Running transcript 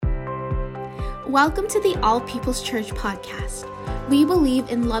Welcome to the All People's Church podcast. We believe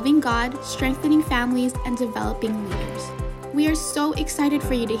in loving God, strengthening families, and developing leaders. We are so excited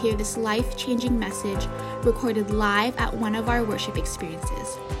for you to hear this life-changing message recorded live at one of our worship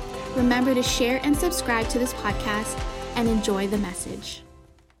experiences. Remember to share and subscribe to this podcast and enjoy the message.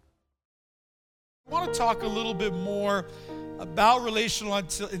 I want to talk a little bit more about relational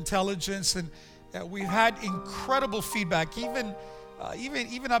intelligence, and we've had incredible feedback, even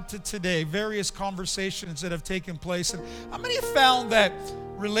up to today, various conversations that have taken place. And how many have found that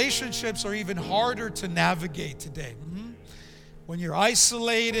relationships are even harder to navigate today? When you're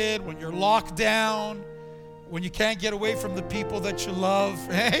isolated, when you're locked down, when you can't get away from the people that you love,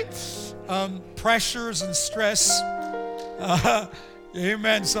 pressures and stress.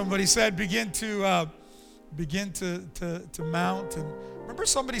 Amen. Somebody said, begin to mount. And remember,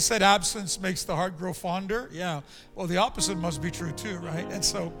 somebody said absence makes the heart grow fonder. Yeah. Well, the opposite must be true too, right? And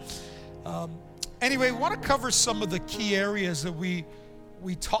so, anyway, we want to cover some of the key areas that we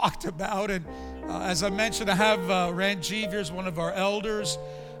talked about. And as I mentioned, I have Ranjiv here's one of our elders.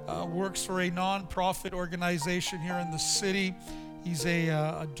 Works for a non-profit organization here in the city. He's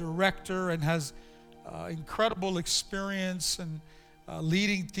a director and has incredible experience and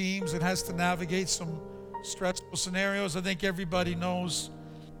leading teams and has to navigate some stressful scenarios. I think everybody knows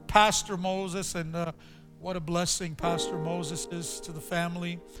Pastor Moses, and what a blessing Pastor Moses is to the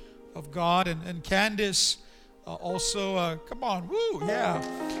family of God. And Candace also, come on, woo, yeah,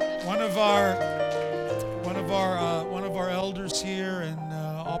 one of our elders here and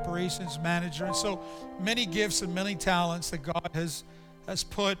operations manager. And so many gifts and many talents that God has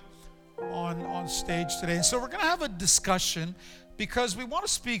put on stage today. And so we're going to have a discussion, because we want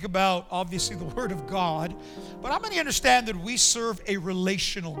to speak about, obviously, the Word of God. But how many understand that we serve a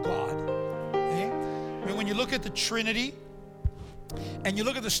relational God? Okay? I mean, when you look at the Trinity, and you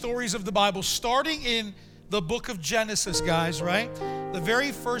look at the stories of the Bible, starting in the book of Genesis, guys, right? The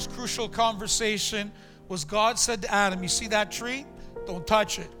very first crucial conversation was God said to Adam, you see that tree? Don't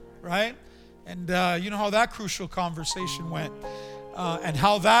touch it, right? And you know how that crucial conversation went. And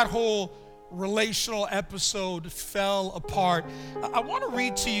how that whole relational episode fell apart. I want to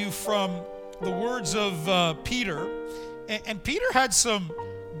read to you from the words of Peter. And Peter had some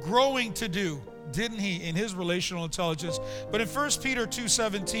growing to do, didn't he, in his relational intelligence? But in 1 Peter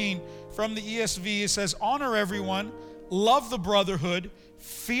 2:17 from the ESV, it says, honor everyone, love the brotherhood,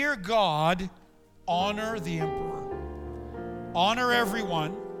 fear God, honor the emperor. Honor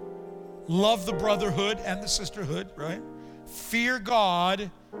everyone, love the brotherhood and the sisterhood, right? Fear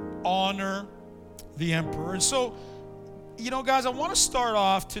God, honor the emperor. And so, you know, guys, I want to start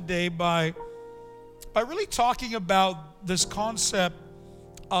off today by really talking about this concept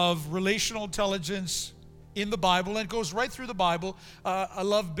of relational intelligence in the Bible, and it goes right through the Bible. I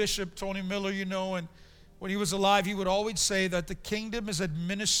love Bishop Tony Miller, you know, and when he was alive, he would always say that the kingdom is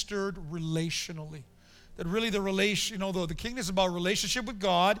administered relationally. That really the kingdom is about relationship with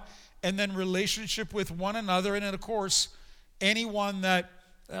God, and then relationship with one another, and then, of course, anyone that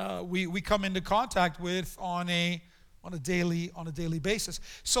we come into contact with on a daily basis.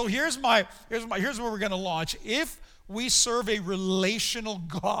 So here's where we're going to launch. If we serve a relational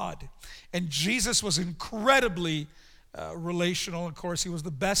God, and Jesus was incredibly relational, of course, he was the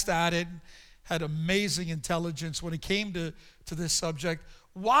best at it, had amazing intelligence when it came to this subject.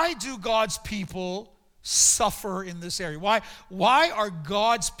 Why do God's people suffer in this area? Why are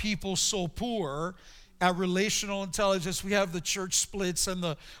God's people so poor at relational intelligence? We have the church splits,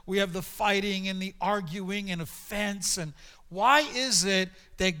 and we have the fighting and the arguing and offense. And why is it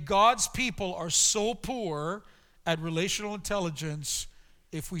that God's people are so poor at relational intelligence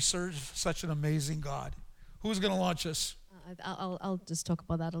if we serve such an amazing God? Who's going to launch us? I'll just talk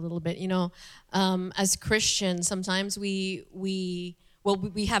about that a little bit. You know, as Christians, sometimes we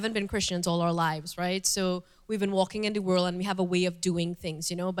haven't been Christians all our lives, right? So we've been walking in the world and we have a way of doing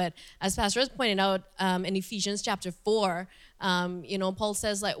things, you know. But as Pastor has pointed out in Ephesians chapter 4, you know, Paul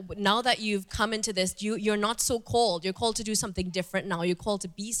says, like, now that you've come into this, you're not so called. You're called to do something different now. You're called to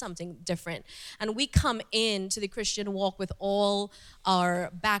be something different. And we come into the Christian walk with all our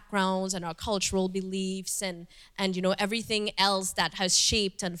backgrounds and our cultural beliefs and you know, everything else that has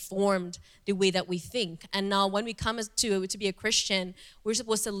shaped and formed the way that we think. And now when we come to be a Christian, we're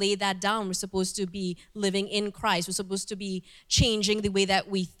supposed to lay that down. We're supposed to be living in Christ. We're supposed to be changing the way that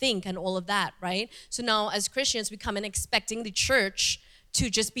we think and all of that, right? So now as Christians, we come in expecting the church to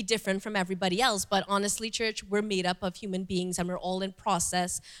just be different from everybody else. But honestly, church, we're made up of human beings, and we're all in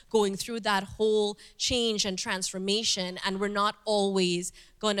process going through that whole change and transformation, and we're not always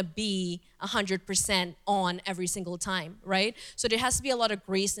going to be 100% on every single time, right? So there has to be a lot of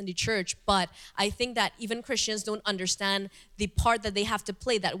grace in the church, but I think that even Christians don't understand the part that they have to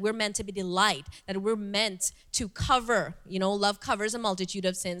play, that we're meant to be the light, that we're meant to cover, love covers a multitude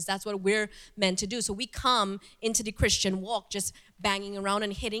of sins. That's what we're meant to do. So we come into the Christian walk just banging around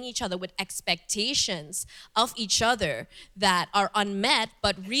and hitting each other with expectations of each other that are unmet,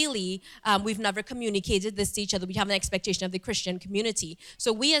 but really we've never communicated this to each other. We have an expectation of the Christian community.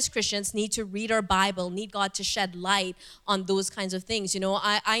 So we as Christians need to read our Bible, need God to shed light on those kinds of things.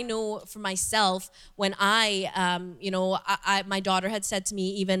 I know for myself, when my daughter had said to me,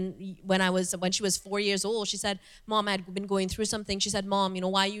 even when she was 4 years old, she said, "Mom, I had been going through something." She said, "Mom,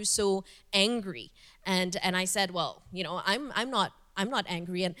 why are you so angry?" And I said, "Well, I'm not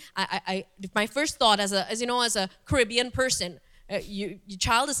angry." And I my first thought as a Caribbean person, your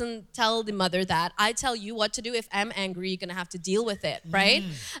child doesn't tell the mother that. I tell you what to do. If I'm angry, you're gonna have to deal with it, right?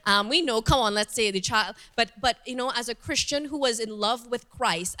 We know. Come on, let's say the child. But as a Christian who was in love with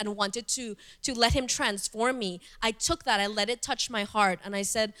Christ and wanted to let Him transform me, I took that. I let it touch my heart, and I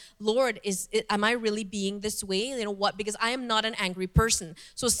said, "Lord, am I really being this way? What? Because I am not an angry person.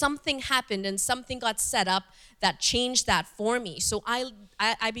 So something happened, and something got set up that changed that for me. So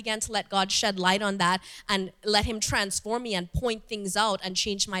I began to let God shed light on that and let Him transform me and point things out and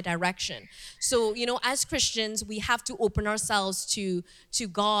change my direction. So, as Christians, we have to open ourselves to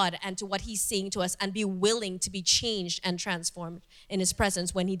God and to what He's saying to us and be willing to be changed and transformed in His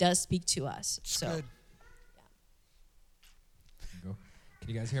presence when He does speak to us. So, good. Yeah. Can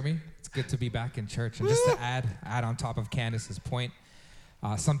you guys hear me? It's good to be back in church. And just to add on top of Candace's point,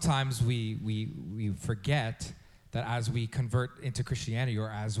 sometimes we forget that as we convert into Christianity, or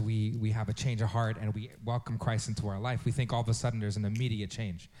as we have a change of heart and we welcome Christ into our life, we think all of a sudden there's an immediate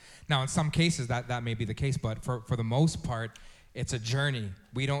change. Now, in some cases, that may be the case, but for the most part, it's a journey.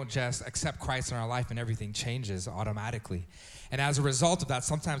 We don't just accept Christ in our life and everything changes automatically. And as a result of that,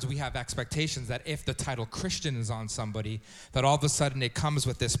 sometimes we have expectations that if the title Christian is on somebody, that all of a sudden it comes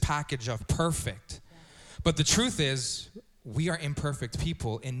with this package of perfect. But the truth is, we are imperfect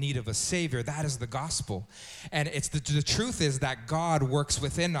people in need of a Savior. That is the gospel. And it's the truth is that God works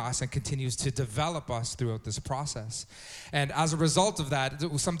within us and continues to develop us throughout this process. And as a result of that,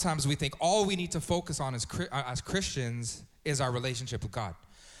 sometimes we think all we need to focus on as Christians is our relationship with God.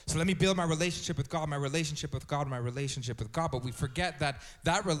 So let me build my relationship with God, my relationship with God, my relationship with God. But we forget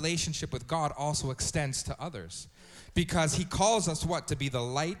that relationship with God also extends to others. Because He calls us to be the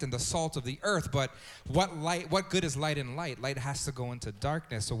light and the salt of the earth. But what good is light in light? Light has to go into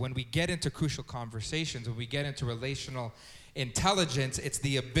darkness. So when we get into crucial conversations, when we get into relational intelligence, it's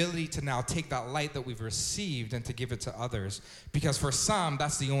the ability to now take that light that we've received and to give it to others. Because for some,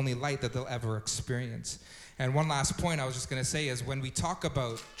 that's the only light that they'll ever experience. And one last point I was just going to say is when we talk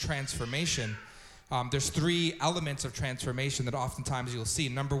about transformation, there's 3 elements of transformation that oftentimes you'll see.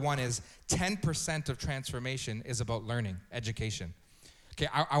 Number 1 is 10% of transformation is about learning, education. Okay,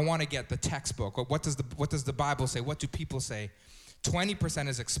 I want to get the textbook. What does the Bible say? What do people say? 20%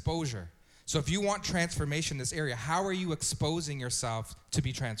 is exposure. So if you want transformation in this area, how are you exposing yourself to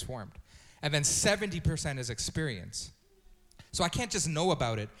be transformed? And then 70% is experience. So I can't just know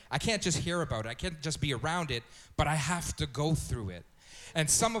about it. I can't just hear about it. I can't just be around it, but I have to go through it. And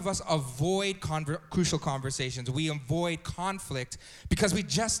some of us avoid crucial conversations. We avoid conflict because we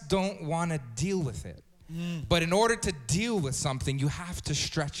just don't want to deal with it. But in order to deal with something, you have to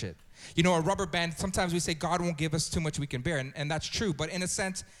stretch it. A rubber band, sometimes we say God won't give us too much we can bear, and that's true. But in a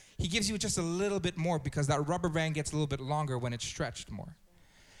sense, He gives you just a little bit more because that rubber band gets a little bit longer when it's stretched more.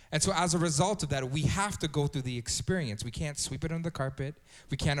 And so as a result of that, we have to go through the experience. We can't sweep it under the carpet.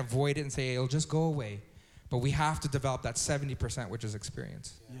 We can't avoid it and say, it'll just go away. But we have to develop that 70%, which is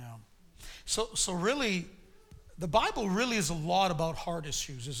experience. Yeah. So really, the Bible really is a lot about heart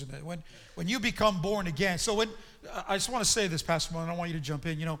issues, isn't it? When you become born again. So I just want to say this, Pastor Mo, and I want you to jump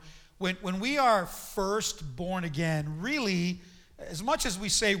in. When we are first born again, really, as much as we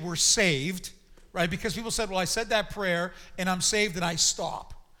say we're saved, right? Because people said, well, I said that prayer and I'm saved and I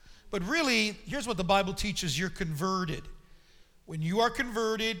stop. But really, here's what the Bible teaches: you're converted. When you are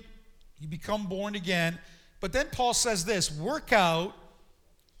converted, you become born again. But then Paul says this: work out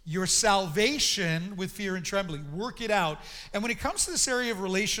your salvation with fear and trembling. Work it out. And when it comes to this area of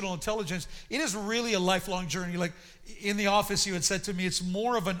relational intelligence, it is really a lifelong journey. Like in the office, you had said to me, it's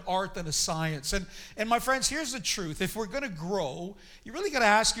more of an art than a science. And my friends, here's the truth. If we're going to grow, you really got to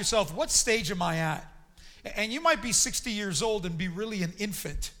ask yourself, what stage am I at? And you might be 60 years old and be really an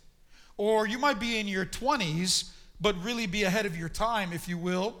infant. Or you might be in your 20s, but really be ahead of your time, if you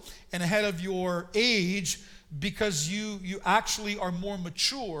will, and ahead of your age, because you actually are more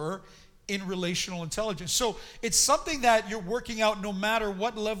mature in relational intelligence. So it's something that you're working out no matter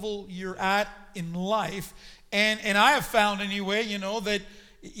what level you're at in life. And I have found anyway, that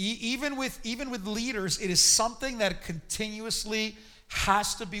even with leaders, it is something that continuously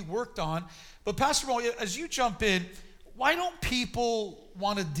has to be worked on. But Pastor Mo, as you jump in, why don't people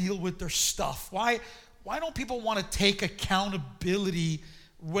want to deal with their stuff? Why don't people want to take accountability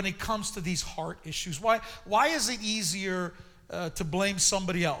when it comes to these heart issues? Why is it easier to blame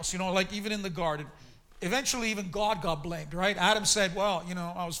somebody else? Like even in the garden, eventually even God got blamed, right? Adam said, well,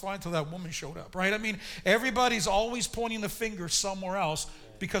 I was fine until that woman showed up, right? I mean, everybody's always pointing the finger somewhere else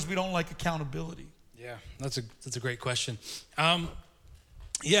because we don't like accountability. Yeah, that's a great question. I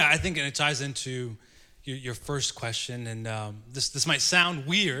think it ties into your first question, and this might sound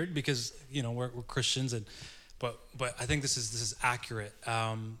weird because we're Christians, but I think this is accurate.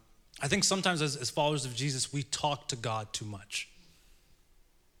 I think sometimes as followers of Jesus, we talk to God too much.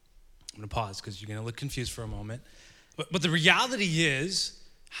 I'm going to pause because you're going to look confused for a moment. But the reality is,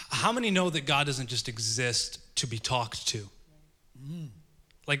 how many know that God doesn't just exist to be talked to?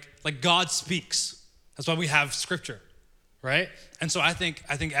 Like God speaks. That's why we have Scripture, right? And so I think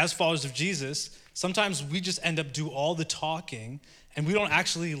as followers of Jesus, sometimes we just end up do all the talking and we don't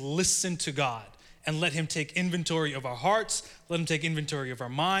actually listen to God and let him take inventory of our hearts, let him take inventory of our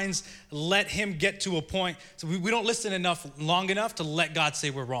minds, let him get to a point. So we don't listen long enough to let God say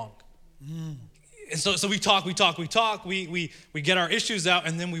we're wrong. And so we talk, we get our issues out,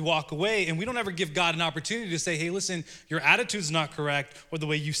 and then we walk away, and we don't ever give God an opportunity to say, hey, listen, your attitude's not correct, or the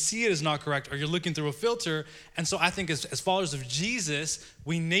way you see it is not correct, or you're looking through a filter. And so I think as followers of Jesus,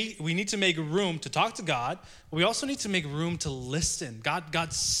 we need to make room to talk to God, but we also need to make room to listen.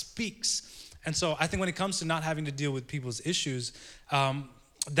 God speaks. And so I think when it comes to not having to deal with people's issues,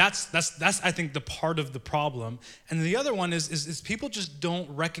 that's I think the part of the problem. And the other one is people just don't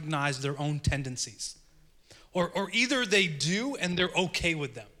recognize their own tendencies. Or either they do and they're okay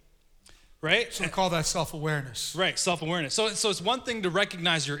with them. Right? So we call that self-awareness. Right, self-awareness. So it's one thing to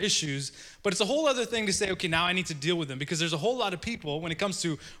recognize your issues, but it's a whole other thing to say, okay, now I need to deal with them. Because there's a whole lot of people, when it comes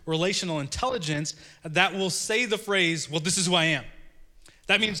to relational intelligence, that will say the phrase, well, this is who I am.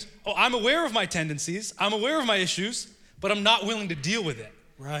 That means, I'm aware of my tendencies, I'm aware of my issues, but I'm not willing to deal with it.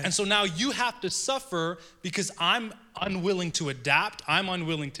 Right. And so now you have to suffer because I'm unwilling to adapt, I'm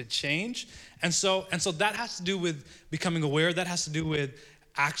unwilling to change. And so that has to do with becoming aware, that has to do with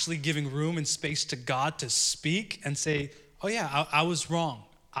actually giving room and space to God to speak and say, oh yeah, I was wrong.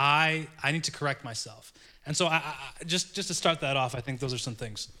 I need to correct myself. And so I just to start that off, I think those are some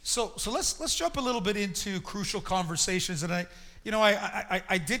things. So let's jump a little bit into crucial conversations. And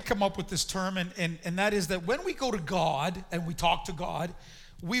I did come up with this term, and that is that when we go to God and we talk to God,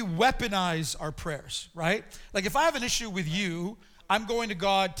 we weaponize our prayers, right? Like if I have an issue with you, I'm going to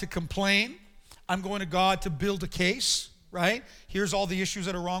God to complain. I'm going to God to build a case, right? Here's all the issues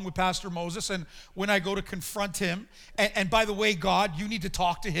that are wrong with Pastor Moses. And when I go to confront him, and by the way, God, you need to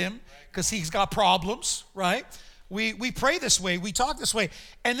talk to him because he's got problems, right? We pray this way, we talk this way.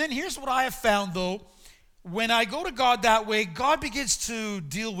 And then here's what I have found though. When I go to God that way, God begins to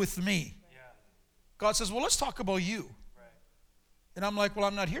deal with me. God says, well, let's talk about you. And I'm like, well,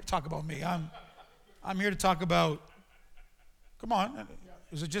 I'm not here to talk about me. I'm here to talk about, come on,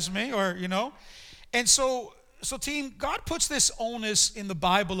 is it just me or, And so team, God puts this onus in the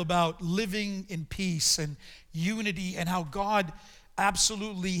Bible about living in peace and unity and how God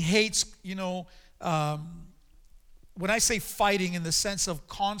absolutely hates, when I say fighting in the sense of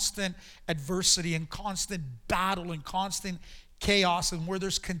constant adversity and constant battle and constant chaos, and where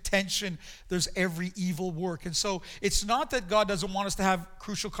there's contention, there's every evil work. And so it's not that God doesn't want us to have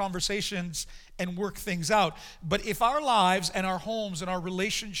crucial conversations and work things out, but if our lives and our homes and our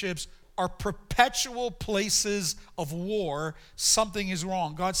relationships are perpetual places of war, something is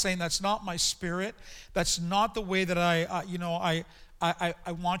wrong. God's saying that's not my spirit. That's not the way that I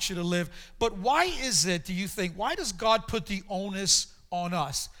want you to live. But why is it, do you think, why does God put the onus on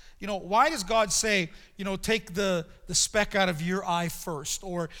us? Why does God say, take the speck out of your eye first?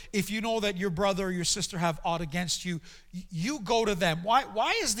 Or if you know that your brother or your sister have aught against you, you go to them.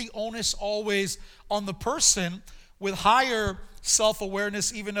 Why is the onus always on the person with higher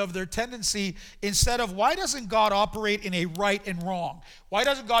self-awareness even of their tendency, instead of why doesn't God operate in a right and wrong? Why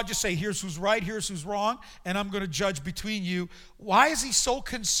doesn't God just say, here's who's right, here's who's wrong, and I'm going to judge between you? Why is he so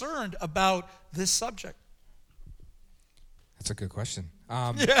concerned about this subject? That's a good question.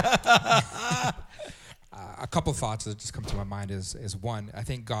 A couple thoughts that just come to my mind is one, I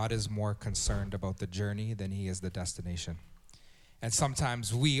think God is more concerned about the journey than he is the destination. And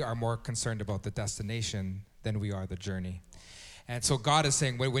sometimes we are more concerned about the destination than we are the journey. And so God is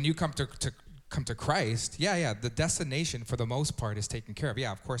saying, when you come to Christ, the destination for the most part is taken care of.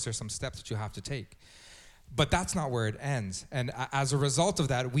 Yeah, of course, there's some steps that you have to take. But that's not where it ends. And as a result of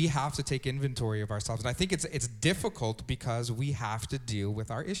that, we have to take inventory of ourselves. And I think it's difficult because we have to deal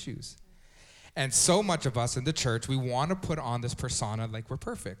with our issues. And so much of us in the church, we want to put on this persona like we're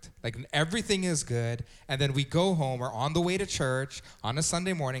perfect. Like everything is good. And then we go home or on the way to church on a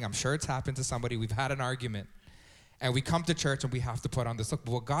Sunday morning. I'm sure it's happened to somebody. We've had an argument. And we come to church and we have to put on this look.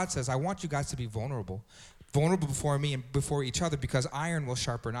 But what God says, I want you guys to be vulnerable. Vulnerable before me and before each other, because iron will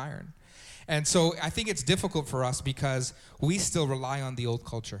sharpen iron. And so I think it's difficult for us because we still rely on the old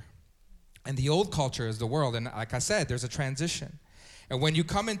culture. And the old culture is the world. And like I said, there's a transition. And when you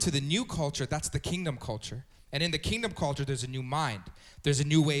come into the new culture, that's the kingdom culture. And in the kingdom culture, there's a new mind. There's a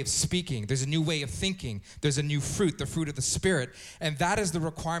new way of speaking. There's a new way of thinking. There's a new fruit, the fruit of the Spirit. And that is the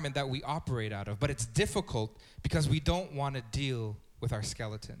requirement that we operate out of. But it's difficult because we don't want to deal with our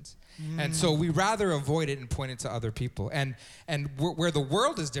skeletons. And so we rather avoid it and point it to other people. And where the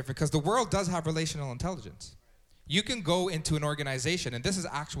world is different, because the world does have relational intelligence. You can go into an organization, and this is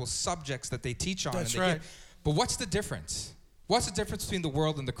actual subjects that they teach on. That's right. But what's the difference? What's the difference between the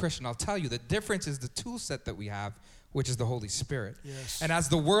world and the Christian? I'll tell you, the difference is the tool set that we have, which is the Holy Spirit. Yes. And as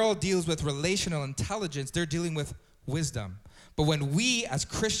the world deals with relational intelligence, they're dealing with wisdom. But when we as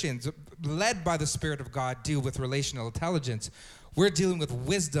Christians, led by the Spirit of God, deal with relational intelligence, we're dealing with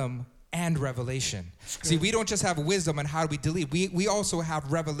wisdom and revelation. See, we don't just have wisdom on how do we delete. We also have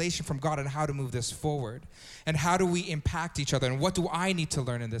revelation from God on how to move this forward. And how do we impact each other? And what do I need to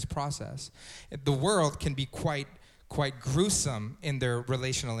learn in this process? The world can be quite gruesome in their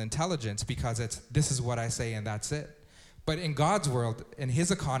relational intelligence because this is what I say and that's it. But in God's world, in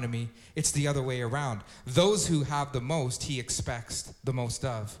his economy, it's the other way around. Those who have the most, he expects the most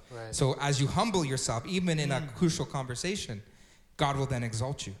of. Right. So as you humble yourself, even in a crucial conversation, God will then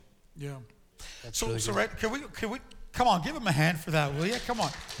exalt you. Yeah. That's really right, can we come on, give him a hand for that, will you? Come on.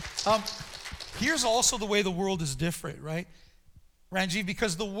 Here's also the way the world is different, right? Ranjiv,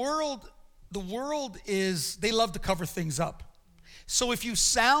 because the world is, they love to cover things up. So if you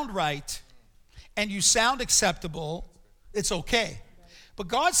sound right and you sound acceptable, it's okay. But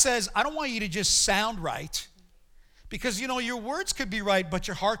God says, I don't want you to just sound right, because, your words could be right, but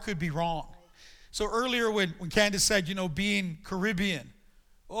your heart could be wrong. So earlier when Candace said, being Caribbean,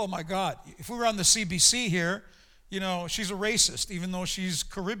 oh my God, if we were on the CBC here, she's a racist, even though she's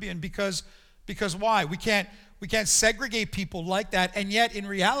Caribbean, because why? We can't segregate people like that. And yet, in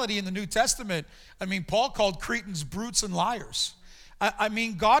reality, in the New Testament, Paul called Cretans brutes and liars.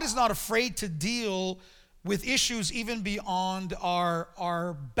 God is not afraid to deal with issues even beyond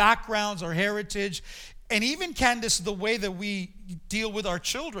our backgrounds, our heritage, and even, Candace, the way that we deal with our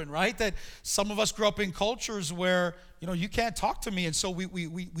children, right? That some of us grew up in cultures where, you can't talk to me, and so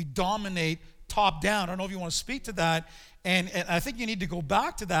we dominate top down. I don't know if you want to speak to that, and I think you need to go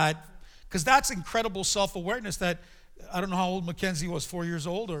back to that, because that's incredible self-awareness that, I don't know how old Mackenzie was, 4 years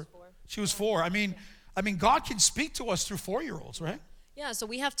old, or she was 4. God can speak to us through 4-year-olds, right? Yeah, so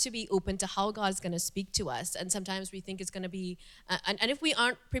we have to be open to how God's going to speak to us. And sometimes we think it's going to be, and if we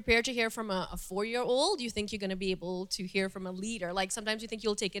aren't prepared to hear from a 4-year-old, you think you're going to be able to hear from a leader. Like sometimes you think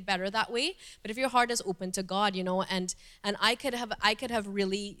you'll take it better that way. But if your heart is open to God, and I could have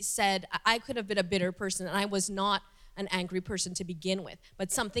really said, I could have been a bitter person, and I was not an angry person to begin with.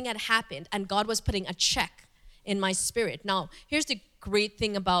 But something had happened, and God was putting a check in my spirit. Now, here's the great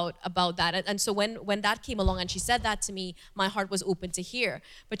thing about that. And so when that came along and she said that to me, my heart was open to hear.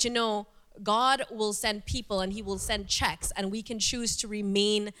 But God will send people and he will send checks, and we can choose to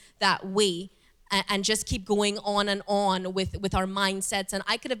remain that way and just keep going on and on with our mindsets. And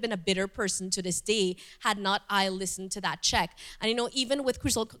I could have been a bitter person to this day had not I listened to that check. And even with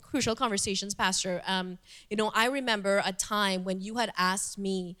crucial conversations, Pastor, I remember a time when you had asked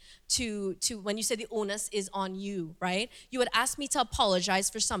me to when you said the onus is on you, right? You had asked me to apologize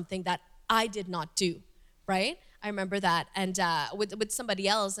for something that I did not do, right? I remember that, and with somebody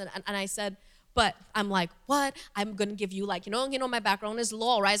else, and I said, but I'm like, what? I'm going to give you my background is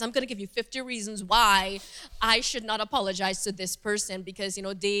law, right? So I'm going to give you 50 reasons why I should not apologize to this person because,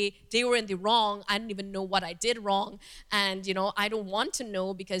 they were in the wrong. I didn't even know what I did wrong. And, I don't want to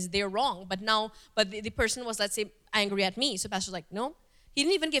know because they're wrong. But the person was, let's say, angry at me. So Pastor's like, no. He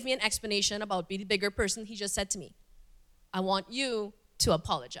didn't even give me an explanation about being the bigger person. He just said to me, I want you to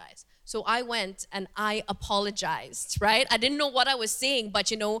apologize. So I went and I apologized, right? I didn't know what I was saying, but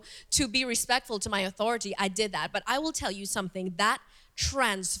to be respectful to my authority, I did that. But I will tell you something, that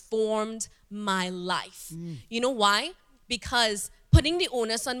transformed my life. You know why? Because putting the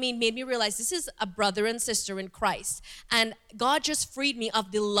onus on me made me realize this is a brother and sister in Christ. And God just freed me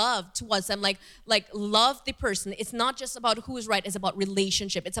of the love towards them. Like love the person. It's not just about who is right. It's about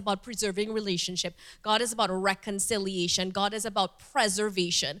relationship. It's about preserving relationship. God is about reconciliation. God is about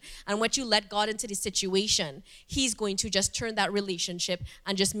preservation. And when you let God into the situation, he's going to just turn that relationship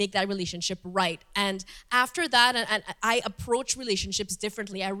and just make that relationship right. And after that, and I approach relationships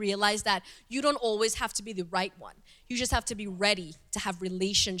differently. I realized that you don't always have to be the right one. You just have to be ready to have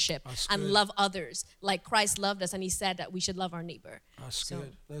relationship and love others like Christ loved us, and he said that we should love our neighbor. That's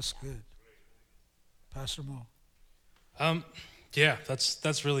good. That's good. Pastor Mo. Yeah,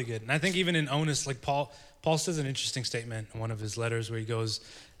 that's really good. And I think even in onus, like Paul says an interesting statement in one of his letters where he goes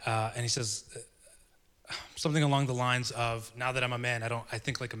and he says something along the lines of, now that I'm a man, I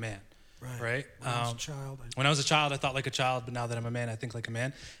think like a man. Right? When I was a child, I thought like a child, but now that I'm a man, I think like a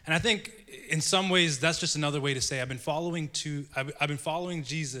man. And I think in some ways that's just another way to say I've been following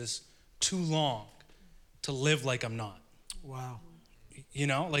Jesus too long to live like I'm not. Wow.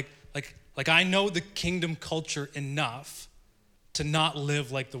 Like I know the kingdom culture enough to not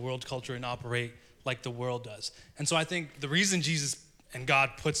live like the world culture and operate like the world does. And so I think the reason Jesus and God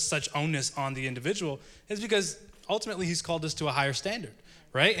puts such onus on the individual is because ultimately he's called us to a higher standard.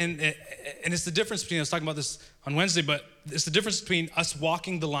 Right? And it's the difference between, I was talking about this on Wednesday, but it's the difference between us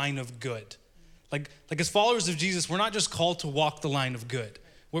walking the line of good. Like as followers of Jesus, we're not just called to walk the line of good.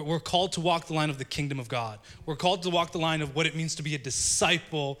 We're called to walk the line of the kingdom of God. We're called to walk the line of what it means to be a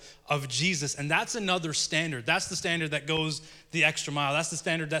disciple of Jesus. And that's another standard. That's the standard that goes the extra mile. That's the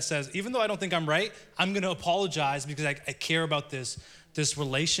standard that says, even though I don't think I'm right, I'm going to apologize because I care about this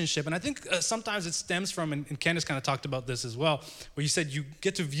relationship. And I think sometimes it stems from, and Candace kind of talked about this as well, where you said you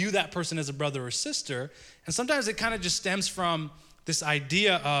get to view that person as a brother or sister. And sometimes it kind of just stems from this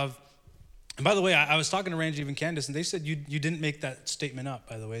idea of, and by the way, I was talking to Ranjiv and Candace, and they said you didn't make that statement up,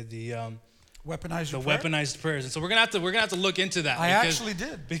 by the way, the weaponized prayers. And so we're gonna have to look into that. I actually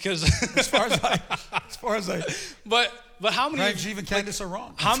did. Because as far as I but how many Ranjiv and Candace are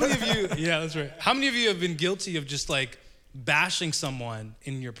wrong. How many of you yeah, that's right. How many of you have been guilty of just like bashing someone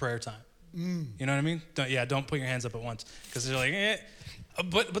in your prayer time? You know what I mean? Don't put your hands up at once, because they're like, eh.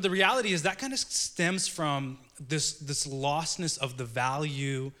 But the reality is that kind of stems from this lostness of the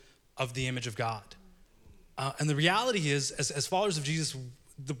value of the image of God. And the reality is, as followers of Jesus,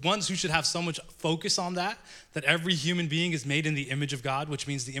 the ones who should have so much focus on that every human being is made in the image of God, which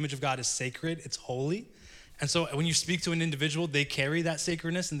means the image of God is sacred, it's holy. And so when you speak to an individual, they carry that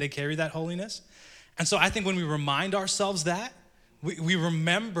sacredness and they carry that holiness. And so I think when we remind ourselves that, we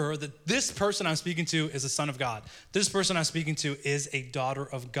remember that this person I'm speaking to is a son of God. This person I'm speaking to is a daughter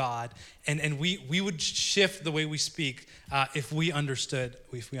of God. And we would shift the way we speak if we understood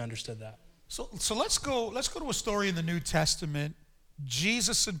that. So let's go to a story in the New Testament.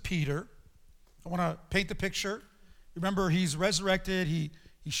 Jesus and Peter. I want to paint the picture. Remember, he's resurrected. He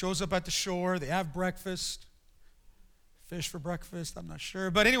shows up at the shore. They have breakfast. Fish for breakfast, I'm not sure.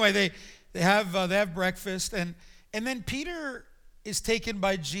 But anyway, they have breakfast. And then Peter is taken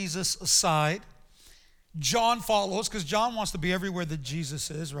by Jesus aside. John follows, because John wants to be everywhere that Jesus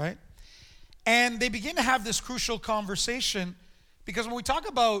is, right? And they begin to have this crucial conversation, because when we talk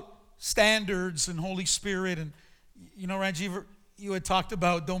about standards and Holy Spirit, and Ranjiv, you had talked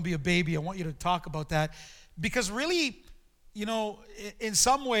about don't be a baby. I want you to talk about that, because really, in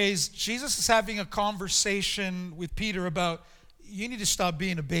some ways, Jesus is having a conversation with Peter about, you need to stop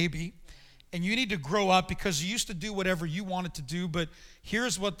being a baby and you need to grow up, because you used to do whatever you wanted to do, but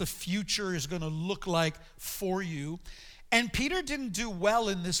here's what the future is going to look like for you. And Peter didn't do well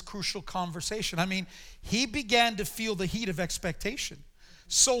in this crucial conversation. I mean, he began to feel the heat of expectation.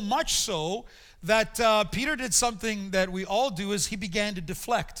 So much so that Peter did something that we all do, is he began to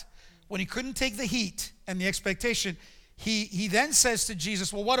deflect. When he couldn't take the heat and the expectation, he then says to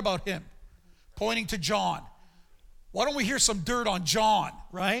Jesus, well, what about him? Pointing to John. Why don't we hear some dirt on John,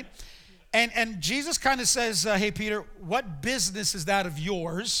 right? And Jesus kind of says, hey, Peter, what business is that of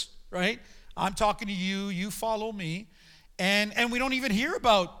yours, right? I'm talking to you, you follow me. And we don't even hear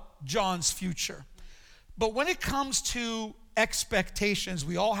about John's future. But when it comes to expectations,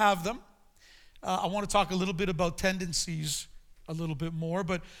 we all have them. I want to talk a little bit about tendencies a little bit more.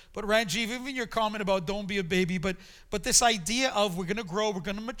 But Ranjiv, even your comment about don't be a baby, but this idea of we're going to grow, we're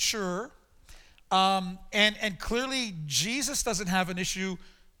going to mature. And clearly Jesus doesn't have an issue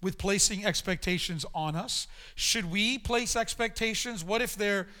with placing expectations on us. Should we place expectations? What if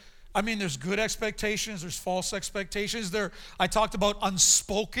they're I mean, there's good expectations, there's false expectations. I talked about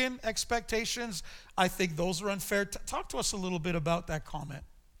unspoken expectations. I think those are unfair. Talk to us a little bit about that comment.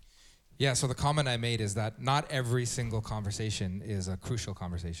 Yeah, so the comment I made is that not every single conversation is a crucial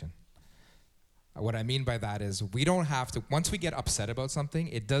conversation. What I mean by that is we don't have to, once we get upset about something,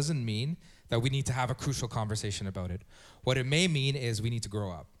 it doesn't mean that we need to have a crucial conversation about it. What it may mean is we need to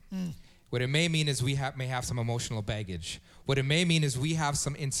grow up. What it may mean is we may have some emotional baggage. What it may mean is we have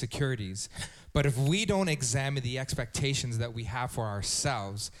some insecurities. But if we don't examine the expectations that we have for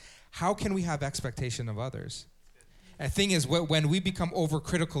ourselves, how can we have expectation of others? The thing is, when we become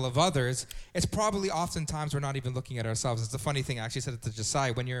overcritical of others, it's probably oftentimes we're not even looking at ourselves. It's a funny thing. I actually said it to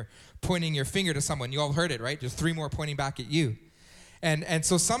Josiah. When you're pointing your finger to someone, you all heard it, right? There's 3 more pointing back at you. And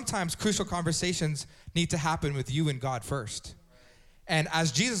so sometimes crucial conversations need to happen with you and God first. And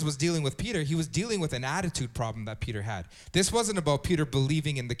as Jesus was dealing with Peter, he was dealing with an attitude problem that Peter had. This wasn't about Peter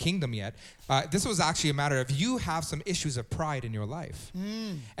believing in the kingdom yet. This was actually a matter of you have some issues of pride in your life.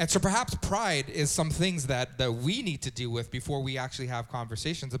 And so perhaps pride is some things that we need to deal with before we actually have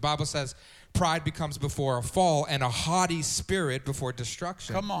conversations. The Bible says pride becomes before a fall and a haughty spirit before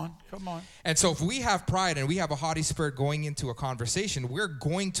destruction. Come on. And so if we have pride and we have a haughty spirit going into a conversation, we're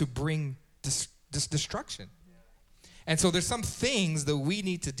going to bring this destruction. And so there's some things that we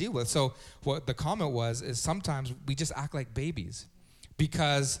need to deal with. So what the comment was is sometimes we just act like babies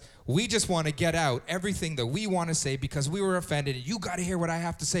because we just want to get out everything that we want to say because we were offended. You got to hear what I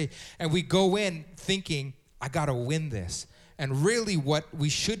have to say. And we go in thinking, I got to win this. And really what we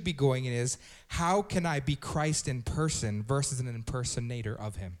should be going in is, how can I be Christ in person versus an impersonator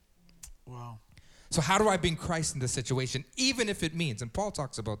of him? Wow. So how do I bring Christ in this situation, even if it means, and Paul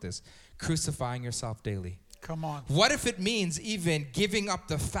talks about this, crucifying yourself daily. Come on. What if it means even giving up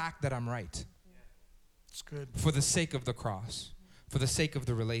the fact that I'm right? It's good. For the sake of the cross, for the sake of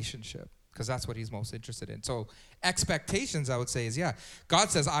the relationship, because that's what he's most interested in. So expectations, I would say, is, God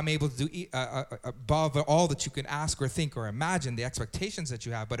says I'm able to do above all that you can ask or think or imagine, the expectations that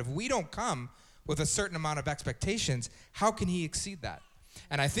you have. But if we don't come with a certain amount of expectations, how can he exceed that?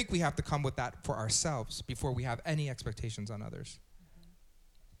 And I think we have to come with that for ourselves before we have any expectations on others.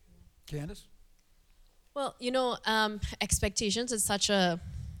 Candace? Well, expectations is such a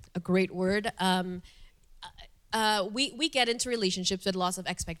great word. We get into relationships with lots of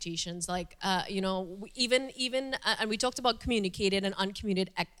expectations, like even and we talked about communicated and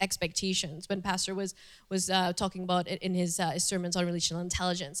uncommunicated expectations when Pastor was talking about it in his sermons on relational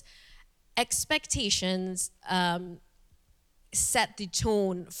intelligence. Expectations set the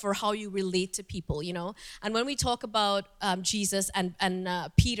tone for how you relate to people, And when we talk about Jesus and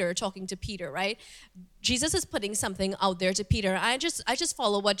Peter, talking to Peter, right? Jesus is putting something out there to Peter. I just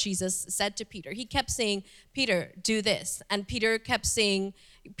follow what Jesus said to Peter. He kept saying, Peter, do this. And Peter kept saying,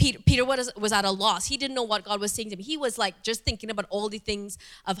 Peter was at a loss. He didn't know what God was saying to him. He was like just thinking about all the things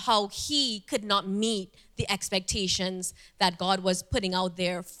of how he could not meet the expectations that God was putting out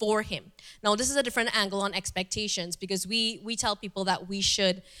there for him. Now, this is a different angle on expectations because we tell people that we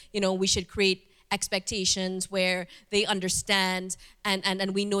should create expectations where they understand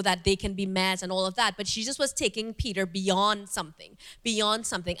and we know that they can be met and all of that. But Jesus was taking Peter beyond something.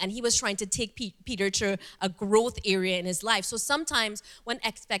 And he was trying to take Peter to a growth area in his life. So sometimes when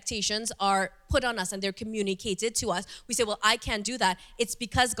expectations are put on us and they're communicated to us, we say, well, I can't do that. It's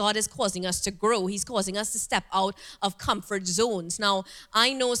because God is causing us to grow. He's causing us to step out of comfort zones. Now,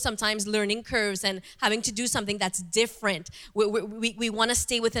 I know sometimes learning curves and having to do something that's different. We want to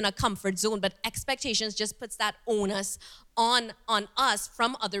stay within a comfort zone, but expectations just puts that onus on us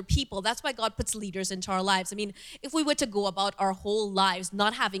from other people. That's why God puts leaders into our lives. I mean, if we were to go about our whole lives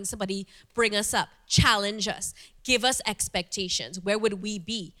not having somebody bring us up, challenge us, give us expectations, where would we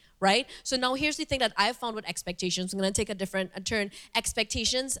be, right? So now here's the thing that I've found with expectations. I'm going to take a turn.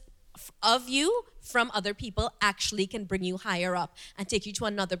 Expectations of you from other people actually can bring you higher up and take you to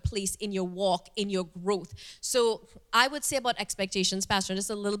another place in your walk, in your growth. So I would say about expectations, Pastor, just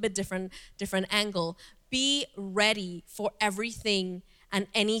a little bit different angle. Be ready for everything and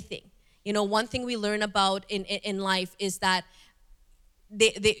anything. One thing we learn about in life is that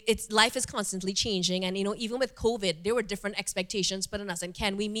life is constantly changing, and even with COVID, there were different expectations put on us, and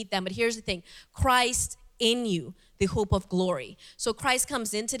can we meet them? But here's the thing: Christ in you, the hope of glory. So Christ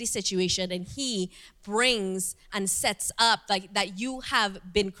comes into the situation and he brings and sets up like that you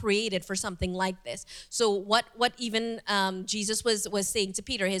have been created for something like this. So what even Jesus was saying to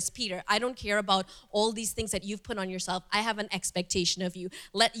Peter is, Peter, I don't care about all these things that you've put on yourself. I have an expectation of you.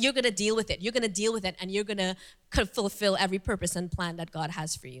 You're going to deal with it. You're going to deal with it, and you're going to fulfill every purpose and plan that God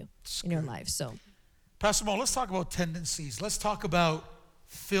has for you in your life. So, Pastor Mo, let's talk about tendencies. Let's talk about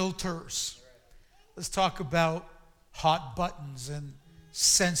filters. Let's talk about hot buttons and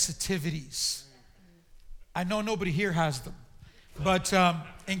sensitivities. I know nobody here has them, but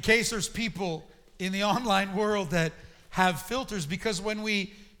in case there's people in the online world that have filters, because when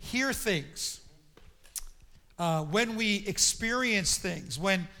we hear things, when we experience things,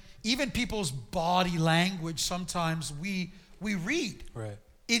 when even people's body language, sometimes we read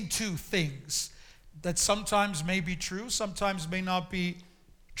into things that sometimes may be true, sometimes may not be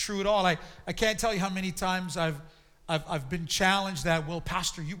true at all. I can't tell you how many times I've been challenged that, well,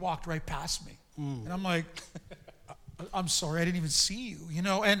 Pastor, you walked right past me. And I'm like, I'm sorry, I didn't even see you, you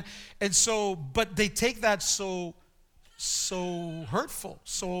know? And so, but they take that so hurtful.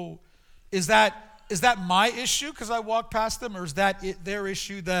 So is that my issue because I walked past them, or is that their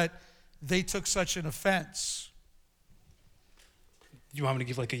issue that they took such an offense? You want me to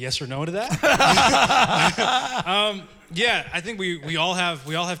give like a yes or no to that? Yeah, I think we all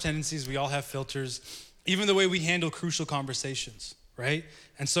have tendencies, we all have filters, even the way we handle crucial conversations, right?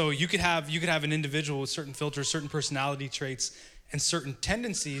 And so you could have an individual with certain filters, certain personality traits, and certain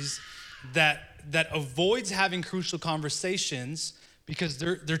tendencies that avoids having crucial conversations because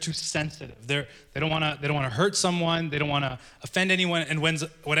they're too sensitive. They don't want to hurt someone. They don't want to offend anyone. And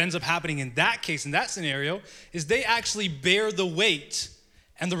what ends up happening in that case, in that scenario, is they actually bear the weight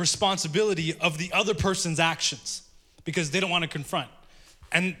and the responsibility of the other person's actions because they don't want to confront.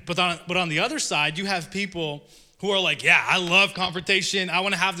 But on the other side, you have people who are like, yeah, I love confrontation. I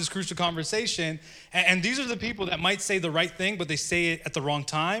want to have this crucial conversation. And these are the people that might say the right thing, but they say it at the wrong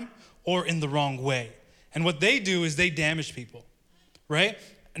time or in the wrong way. And what they do is they damage people, right?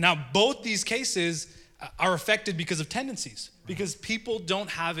 Now, both these cases are affected because of tendencies, because people don't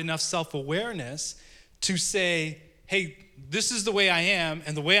have enough self-awareness to say, hey, this is the way I am,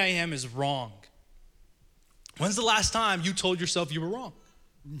 and the way I am is wrong. When's the last time you told yourself you were wrong?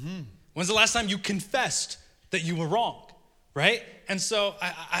 Mm-hmm. When's the last time you confessed that you were wrong, right? And so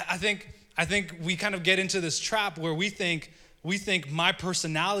I think we kind of get into this trap where we think my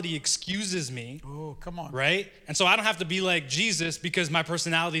personality excuses me. Oh, come on. Right? And so I don't have to be like Jesus because my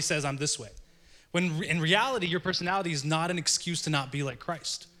personality says I'm this way. When in reality, your personality is not an excuse to not be like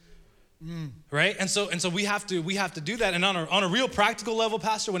Christ. Right? And so we have to do that. And on a real practical level,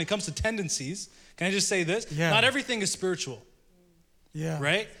 Pastor, when it comes to tendencies, can I just say this? Yeah. Not everything is spiritual. Yeah.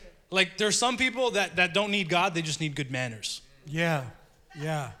 Right? Like there's some people that don't need God, they just need good manners. Yeah.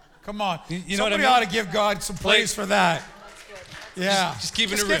 Come on. You know what I Somebody mean? ought to give God some praise for that. Yeah. Just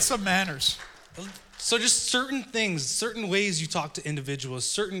keeping it real. Get some manners. So just certain things, certain ways you talk to individuals,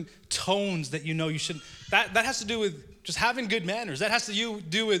 certain tones that you know you shouldn't. That has to do with just having good manners. That has to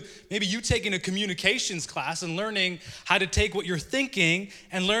do with maybe you taking a communications class and learning how to take what you're thinking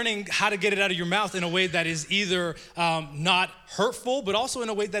and learning how to get it out of your mouth in a way that is either not hurtful, but also in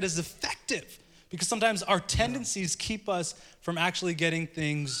a way that is effective. Because sometimes our tendencies keep us from actually getting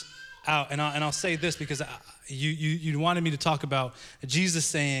things out. And I'll say this because you wanted me to talk about Jesus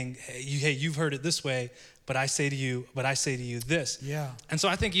saying, hey, you've heard it this way, but I say to you this. Yeah. And so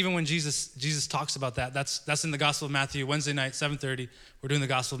I think even when Jesus talks about that, that's in the Gospel of Matthew, Wednesday night, 7:30. We're doing the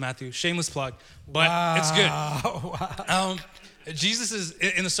Gospel of Matthew. Shameless plug, but It's good. Wow. Jesus is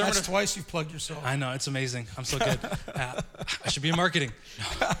in the sermon. That's twice you've plugged yourself. I know, it's amazing. I'm so good. I should be in marketing.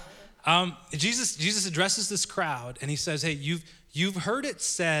 Jesus addresses this crowd and he says, hey, you've heard it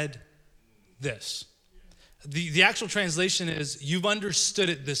said this. The actual translation is, you've understood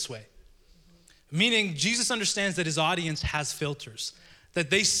it this way. Meaning, Jesus understands that his audience has filters, that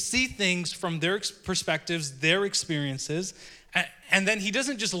they see things from their perspectives, their experiences, and then he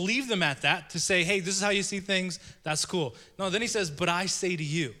doesn't just leave them at that to say, hey, this is how you see things, that's cool. No, then he says, but I say to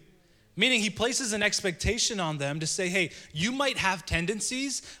you. Meaning he places an expectation on them to say, hey, you might have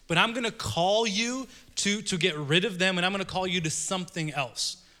tendencies, but I'm gonna call you to get rid of them, and I'm gonna call you to something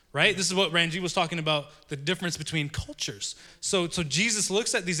else. Right? This is what Ranji was talking about, the difference between cultures. So Jesus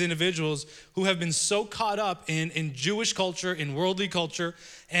looks at these individuals who have been so caught up in Jewish culture, in worldly culture,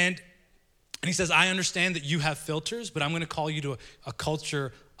 and he says, I understand that you have filters, but I'm going to call you to a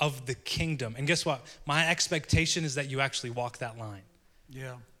culture of the kingdom. And guess what? My expectation is that you actually walk that line.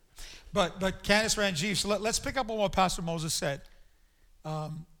 Yeah. But Candice Ranjiv, so let's pick up on what Pastor Moses said,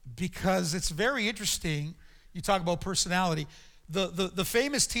 because it's very interesting. You talk about personality. The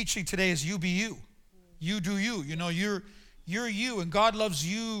famous teaching today is you be you. You do you. You know, you're you, and God loves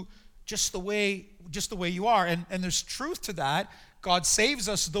you just the way you are. And there's truth to that. God saves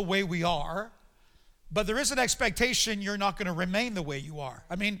us the way we are, but there is an expectation you're not going to remain the way you are.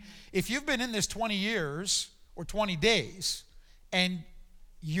 I mean, if you've been in this 20 years or 20 days and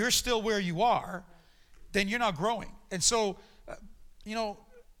you're still where you are, then you're not growing. And so,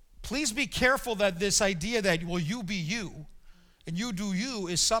 please be careful that this idea that, well, you be you and you do you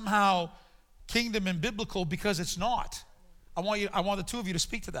is somehow kingdom and biblical, because it's not. I want the two of you to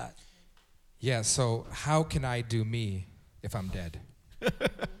speak to that. Yeah, so how can I do me if I'm dead?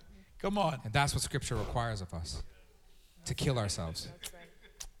 Come on. And that's what Scripture requires of us, to kill ourselves.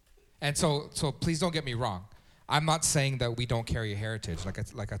 And so please don't get me wrong. I'm not saying that we don't carry a heritage,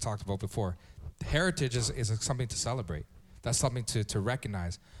 like I talked about before. Heritage is something to celebrate. That's something to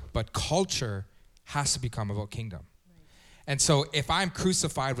recognize. But culture has to become about kingdom. And so if I'm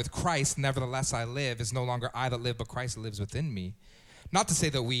crucified with Christ, nevertheless I live, it's no longer I that live, but Christ lives within me. Not to say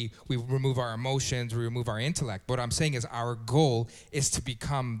that we remove our emotions, we remove our intellect. But what I'm saying is our goal is to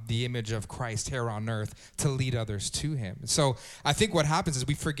become the image of Christ here on earth, to lead others to him. So I think what happens is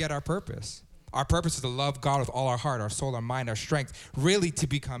we forget our purpose. Our purpose is to love God with all our heart, our soul, our mind, our strength, really to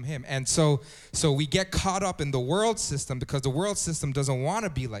become him. And so we get caught up in the world system, because the world system doesn't want to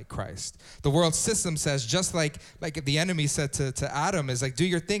be like Christ. The world system says, just like the enemy said to Adam, is like, do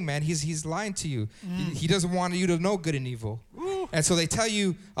your thing, man. He's lying to you. He doesn't want you to know good and evil. And so they tell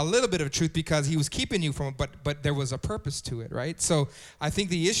you a little bit of truth because he was keeping you from it, but there was a purpose to it, right? So I think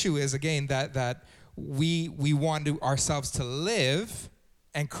the issue is, again, that we want ourselves to live,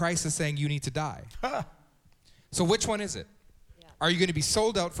 and Christ is saying you need to die. So which one is it? Yeah. Are you going to be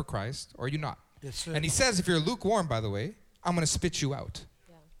sold out for Christ, or are you not? Yes, sir. And he says, if you're lukewarm, by the way, I'm going to spit you out.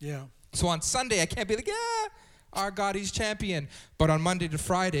 Yeah. So on Sunday, I can't be like, our God, he's champion. But on Monday to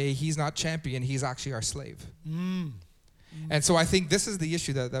Friday, he's not champion. He's actually our slave. And so I think this is the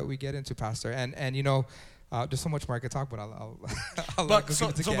issue that we get into, Pastor. And you know, there's so much more I could talk about. I'll but give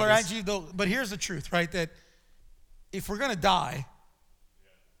it to but Candace. Angie, though, but here's the truth, right? That if we're going to die,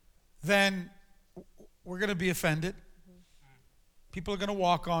 then we're going to be offended. People are going to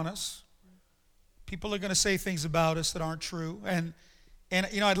walk on us. People are going to say things about us that aren't true. And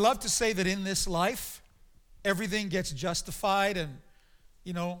you know, I'd love to say that in this life, everything gets justified, and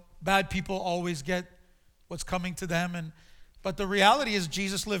you know, bad people always get what's coming to them. But the reality is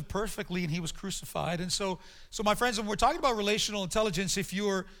Jesus lived perfectly and he was crucified. And so my friends, when we're talking about relational intelligence, if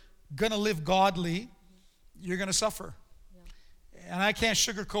you're going to live godly, you're going to suffer. And I can't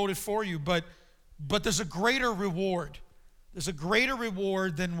sugarcoat it for you, but there's a greater reward. There's a greater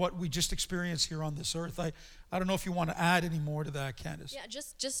reward than what we just experienced here on this earth. I don't know if you want to add any more to that, Candace. Yeah,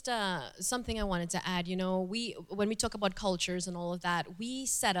 just something I wanted to add. You know, when we talk about cultures and all of that, we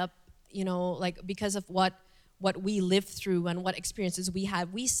set up, you know, like because of what we lived through and what experiences we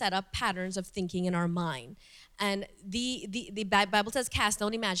have, we set up patterns of thinking in our mind. And the Bible says, cast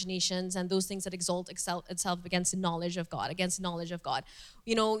down imaginations and those things that exalt itself against the knowledge of God,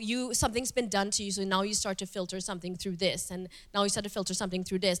 You know, something's been done to you, so now you start to filter something through this, and now you start to filter something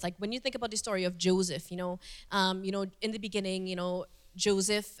through this. Like when you think about the story of Joseph, you know, in the beginning, you know,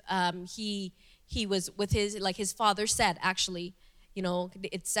 Joseph, he was with his father said, actually, you know,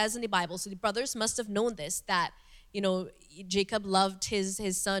 it says in the Bible, so the brothers must have known this, that, you know, Jacob loved his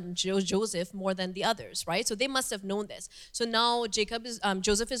son Joseph more than the others, right? So they must have known this. So now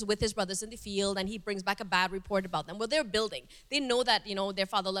Joseph is with his brothers in the field, and he brings back a bad report about them. Well, they're building. They know that, you know, their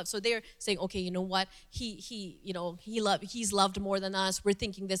father loved. So they're saying, okay, you know what? He's loved more than us. We're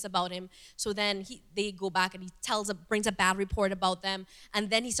thinking this about him. So then they go back, and he brings a bad report about them, and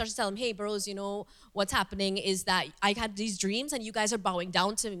then he starts to tell them, hey, bros, you know what's happening is that I had these dreams, and you guys are bowing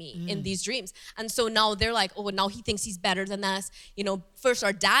down to me in these dreams. And so now they're like, oh, now he thinks he's better than us. You know, first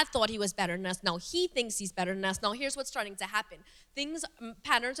our dad thought he was better than us. Now he thinks he's better than us. Now here's what's starting to happen.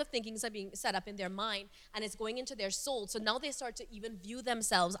 Patterns of thinking are being set up in their mind, and it's going into their soul. So now they start to even view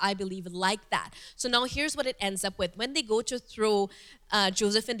themselves, I believe, like that. So now here's what it ends up with. When they go to throw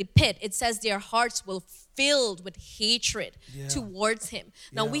Joseph in the pit, it says their hearts will filled with hatred towards him.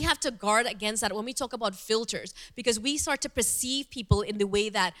 Now we have to guard against that when we talk about filters, because we start to perceive people in the way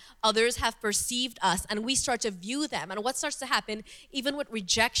that others have perceived us, and we start to view them. And what starts to happen, even with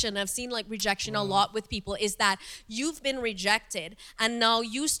rejection, I've seen like rejection a lot with people, is that you've been rejected, and now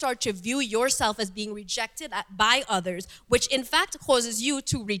you start to view yourself as being rejected by others, which in fact causes you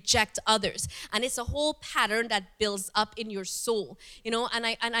to reject others. And it's a whole pattern that builds up in your soul, you know. And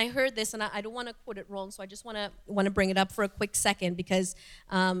I heard this, and I don't want to quote it wrong, so I just want to bring it up for a quick second, because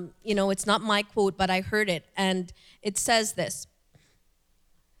you know, it's not my quote, but I heard it, and it says this: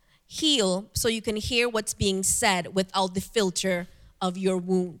 heal so you can hear what's being said without the filter of your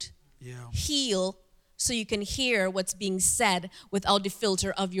wound. Heal so you can hear what's being said without the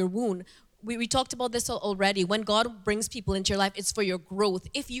filter of your wound. We talked about this already. When God brings people into your life, it's for your growth.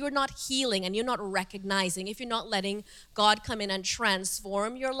 If you're not healing and you're not recognizing, if you're not letting God come in and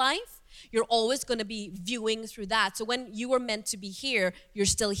transform your life, You're always going to be viewing through that. So when you were meant to be here, you're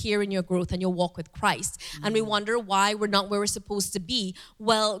still here in your growth and your walk with Christ. And we wonder why we're not where we're supposed to be.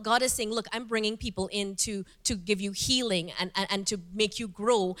 Well, God is saying, look, I'm bringing people in to give you healing and to make you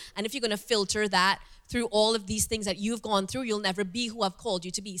grow. And if you're going to filter that through all of these things that you've gone through, you'll never be who I've called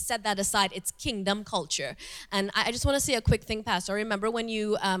you to be. Set that aside. It's kingdom culture. And I just want to say a quick thing, Pastor. I remember when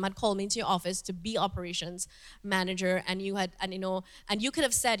you had called me into your office to be operations manager, and you could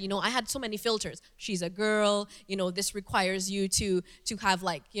have said, I had so many filters. She's a girl, this requires you to have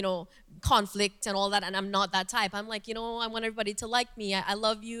conflict and all that, and I'm not that type. I'm like, I want everybody to like me. I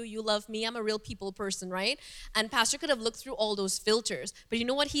love you, you love me. I'm a real people person, right? And Pastor could have looked through all those filters. But you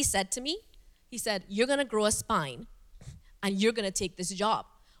know what he said to me? He said, you're going to grow a spine and you're going to take this job.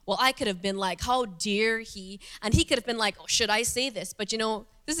 Well, I could have been like, how dare he? And he could have been like, oh, should I say this? But this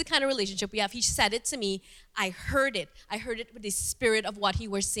is the kind of relationship we have. He said it to me. I heard it. I heard it with the spirit of what he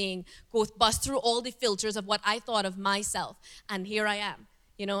was saying. Bust through all the filters of what I thought of myself. And here I am.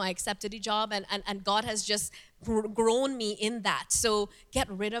 I accepted the job, and God has just grown me in that. So get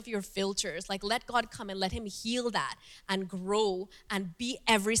rid of your filters. Let God come and let him heal that and grow and be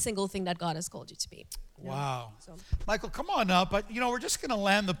every single thing that God has called you to be. Wow. So. Michael, come on up. But, we're just going to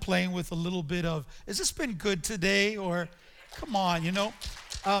land the plane with a little bit of, has this been good today? Or, come on,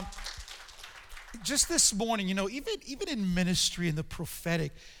 just this morning, even in ministry and the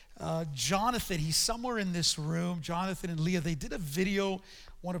prophetic, Jonathan, he's somewhere in this room. Jonathan and Leah, they did a video,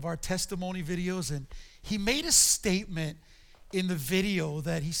 one of our testimony videos, and he made a statement in the video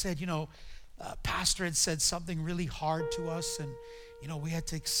that he said, Pastor had said something really hard to us, and, we had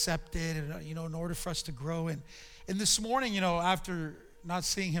to accept it, and, in order for us to grow. And this morning, after not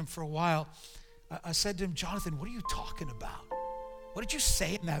seeing him for a while, I said to him, Jonathan, what are you talking about? What did you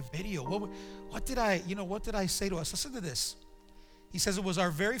say in that video? What did I say to us? Listen to this. He says it was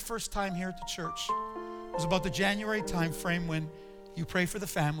our very first time here at the church. It was about the January time frame when you pray for the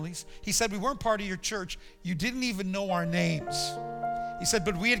families. He said we weren't part of your church. You didn't even know our names. He said,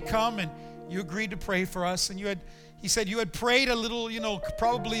 but we had come and you agreed to pray for us. And he said you had prayed a little,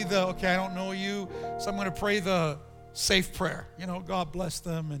 probably I don't know you, so I'm going to pray the safe prayer. God bless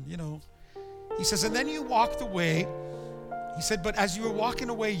them. And, he says, and then you walked away. He said, but as you were walking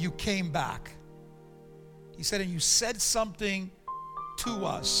away, you came back. He said, and you said something to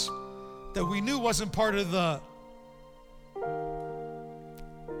us that we knew wasn't part of the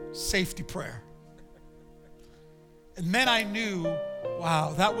safety prayer. And then I knew,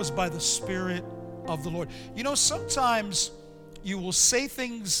 wow, that was by the Spirit of the Lord. Sometimes you will say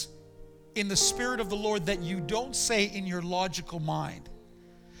things in the Spirit of the Lord that you don't say in your logical mind.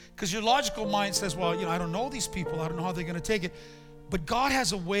 Because your logical mind says, well, I don't know these people. I don't know how they're going to take it. But God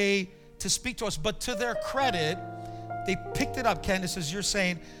has a way to speak to us. But to their credit, they picked it up, Candace, as you're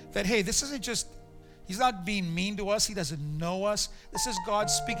saying, that, hey, this isn't just, he's not being mean to us. He doesn't know us. This is God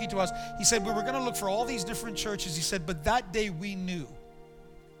speaking to us. He said, we were going to look for all these different churches. He said, but that day we knew.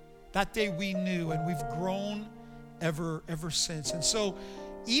 That day we knew, and we've grown ever since. And so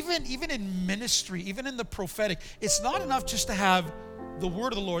even in ministry, even in the prophetic, it's not enough just to have the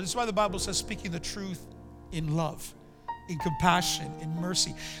word of the Lord. This is why the Bible says speaking the truth in love, in compassion, in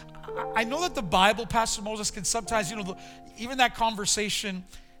mercy. I know that the Bible, Pastor Moses, can sometimes, even that conversation,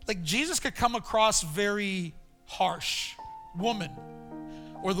 like Jesus could come across very harsh. Woman,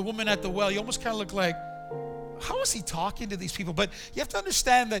 or the woman at the well, you almost kind of look like, how is he talking to these people? But you have to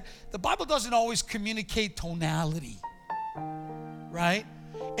understand that the Bible doesn't always communicate tonality, right?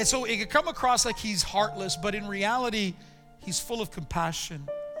 And so it could come across like he's heartless, but in reality, he's full of compassion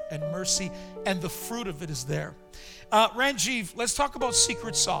and mercy, and the fruit of it is there. Ranjiv, let's talk about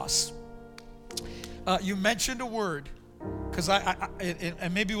secret sauce. You mentioned a word, because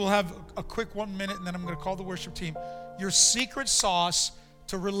and maybe we'll have a quick 1 minute, and then I'm going to call the worship team. Your secret sauce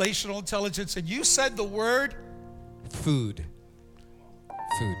to relational intelligence, and you said the word food.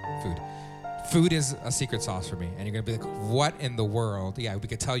 Food is a secret sauce for me. And you're going to be like, what in the world? Yeah, we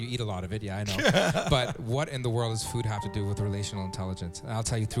could tell you eat a lot of it. Yeah, I know. But what in the world does food have to do with relational intelligence? And I'll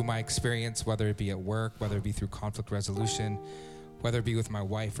tell you through my experience, whether it be at work, whether it be through conflict resolution, whether it be with my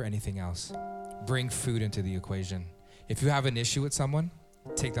wife or anything else, bring food into the equation. If you have an issue with someone,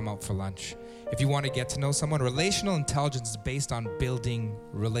 take them out for lunch. If you want to get to know someone, relational intelligence is based on building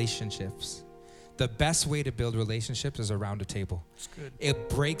relationships. The best way to build relationships is around a table. That's good. It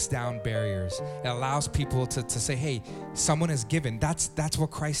breaks down barriers. It allows people to say, hey, someone is given. That's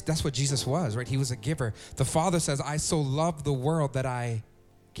what Jesus was, right? He was a giver. The Father says, I so loved the world that I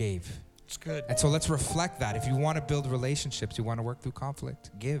gave. It's good. And so let's reflect that. If you want to build relationships, you want to work through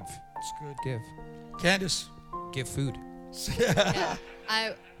conflict, give. It's good. Give. Candace. Give food. Yeah.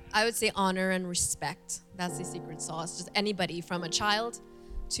 I would say honor and respect. That's the secret sauce. Just anybody from a child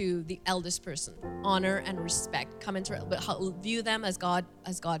to the eldest person. Honor and respect. Come into view them as God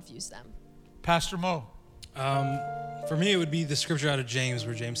views them. Pastor Mo. For me, it would be the scripture out of James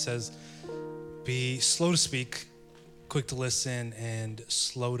where James says, be slow to speak, quick to listen, and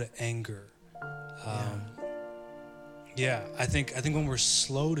slow to anger. I think when we're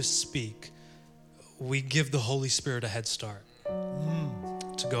slow to speak, we give the Holy Spirit a head start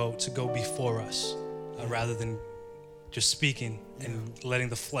to go before us rather than just speaking and letting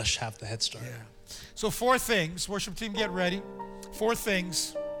the flesh have the head start. Yeah. So 4 things, worship team, get ready. 4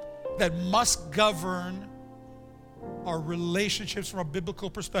 things that must govern our relationships from a biblical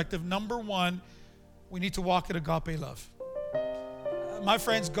perspective. Number 1, we need to walk in agape love. My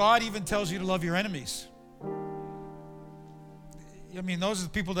friends, God even tells you to love your enemies. I mean, those are the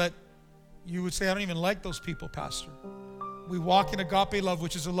people that you would say, I don't even like those people, Pastor. We walk in agape love,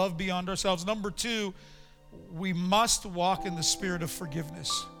 which is a love beyond ourselves. Number 2, we must walk in the spirit of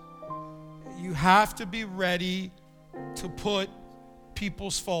forgiveness. You have to be ready to put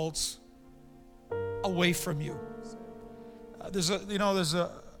people's faults away from you. There's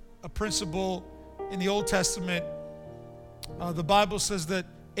a principle in the Old Testament. The Bible says that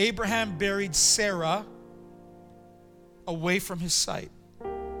Abraham buried Sarah away from his sight.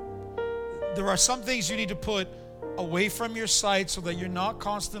 There are some things you need to put away from your sight so that you're not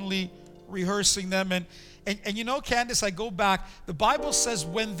constantly rehearsing them. And you know, Candace, I go back. The Bible says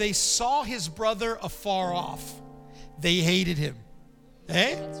when they saw his brother afar off, they hated him.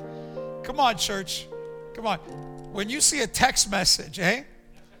 Eh? Come on, church. Come on. When you see a text message,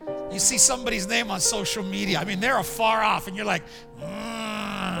 you see somebody's name on social media. I mean, they're afar off, and you're like,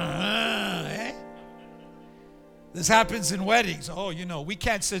 This happens in weddings. Oh, we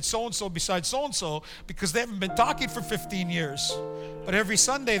can't sit so-and-so beside so-and-so because they haven't been talking for 15 years. But every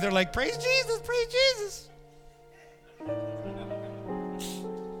Sunday, they're like, praise Jesus, praise Jesus.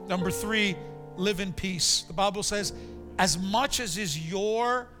 Number 3, live in peace. The Bible says, as much as is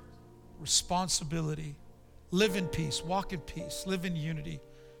your responsibility, live in peace, walk in peace, live in unity.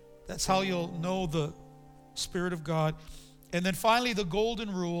 That's how you'll know the Spirit of God. And then finally, the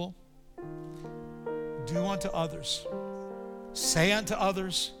golden rule, do unto others, say unto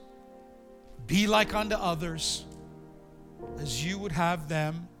others, be like unto others, as you would have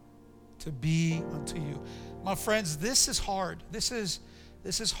them to be unto you. My friends, this is hard. This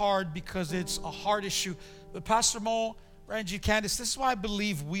is hard because it's a hard issue. But Pastor Mo, Ranji, Candace, this is why I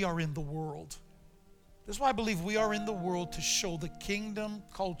believe we are in the world. This is why I believe we are in the world, to show the kingdom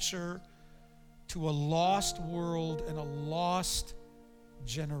culture to a lost world and a lost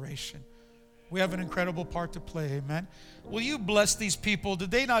generation. We have an incredible part to play, amen. Will you bless these people?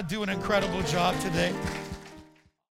 Did they not do an incredible job today?